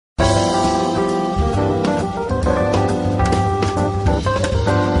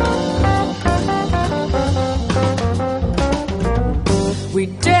we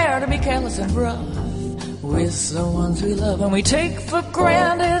dare to be careless and rough with the ones we love, and we take for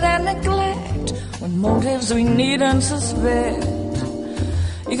granted and neglect when motives we needn't suspect.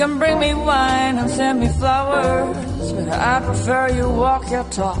 You can bring me wine and send me flowers, but I prefer you walk your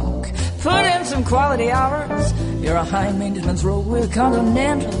talk. Put in some quality hours. You're a high-maintenance road with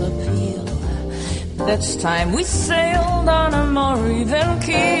continental appeal. This time we sailed on a more even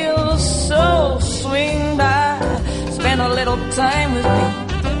keel. So swing by, spend a little time with me.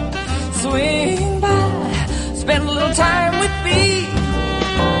 Swing by, spend a little time with me.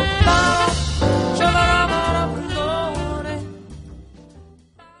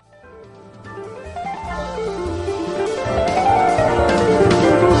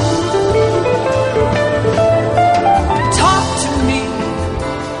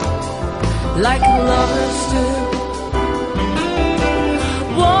 Like lovers do.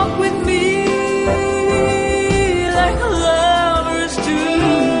 Walk with me like lovers do.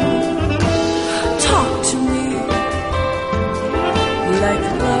 Talk to me like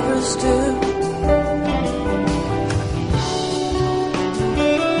lovers do.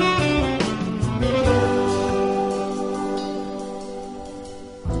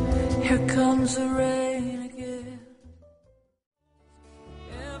 Here comes the rain again.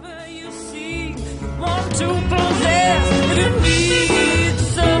 Want to possess, if you need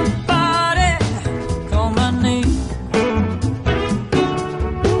somebody, call my name.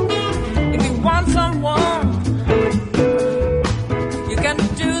 If you want someone, you can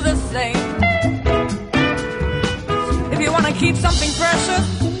do the same. If you want to keep something precious,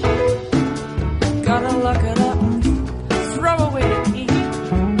 gotta lock it up and throw away the key.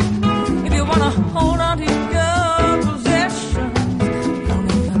 If you want to hold on to your possessions, don't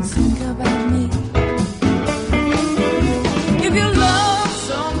even think about me. If you love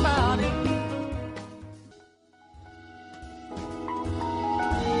somebody,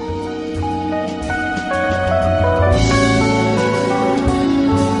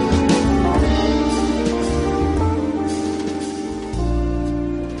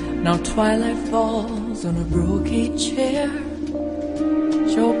 now twilight falls on a brocade chair.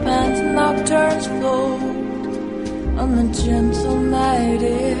 Chopin's nocturnes float on the gentle night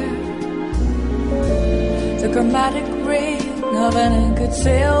air. The chromatic ring of an anchored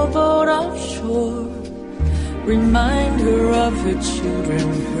sailboat offshore remind her of her children,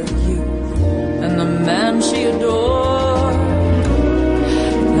 her youth, and the man she adored.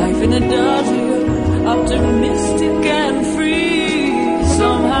 Life in a desert, optimistic and free.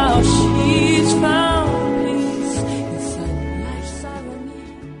 Somehow she's found peace inside life's irony.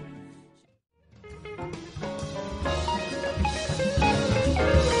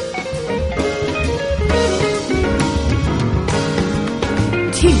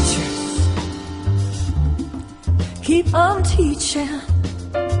 Teachers, keep on teaching.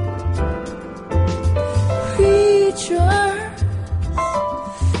 Preachers,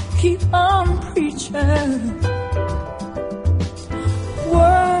 keep on preaching.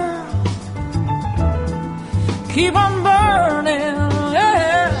 World, keep on burning,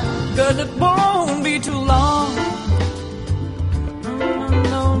 yeah, 'cause it won't be too long.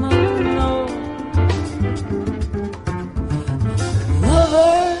 No, no, no.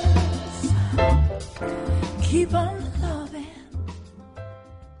 Lovers, keep on loving.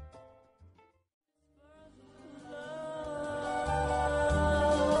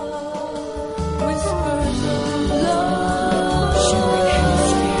 Whispers of love, shimmering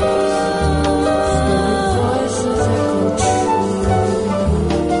hemispheres, scary voices echo true.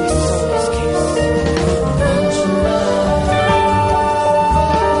 Soul's kiss, Angela,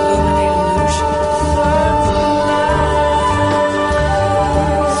 illuminated illusions, words of light,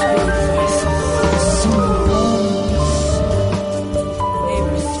 sweet voices, single bones,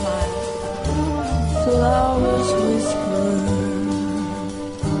 neighbors smile, flowers whisper.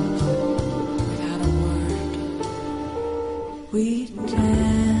 Without a word, we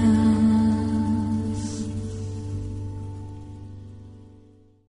dance.